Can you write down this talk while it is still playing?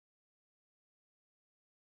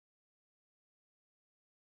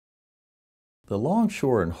The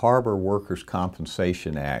Longshore and Harbor Workers'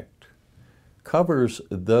 Compensation Act covers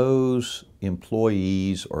those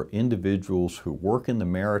employees or individuals who work in the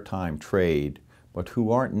maritime trade but who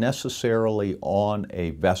aren't necessarily on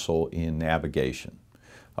a vessel in navigation.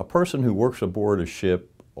 A person who works aboard a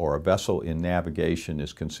ship or a vessel in navigation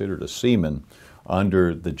is considered a seaman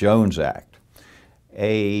under the Jones Act.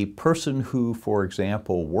 A person who, for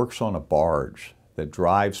example, works on a barge that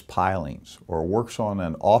drives pilings or works on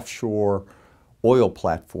an offshore oil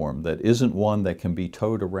platform that isn't one that can be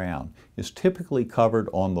towed around is typically covered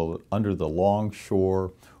under the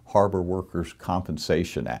Longshore Harbor Workers'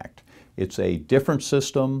 Compensation Act. It's a different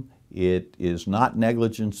system. It is not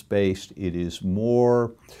negligence-based. It is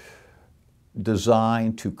more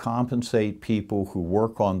designed to compensate people who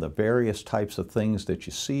work on the various types of things that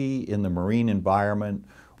you see in the marine environment,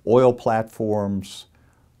 oil platforms,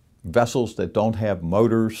 vessels that don't have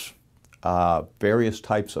motors, various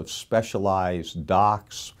types of specialized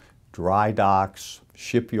docks, dry docks,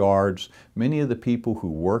 shipyards. Many of the people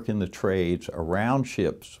who work in the trades around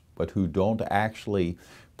ships but who don't actually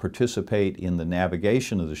participate in the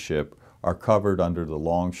navigation of the ship are covered under the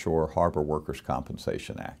Longshore Harbor Workers'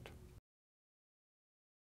 Compensation Act.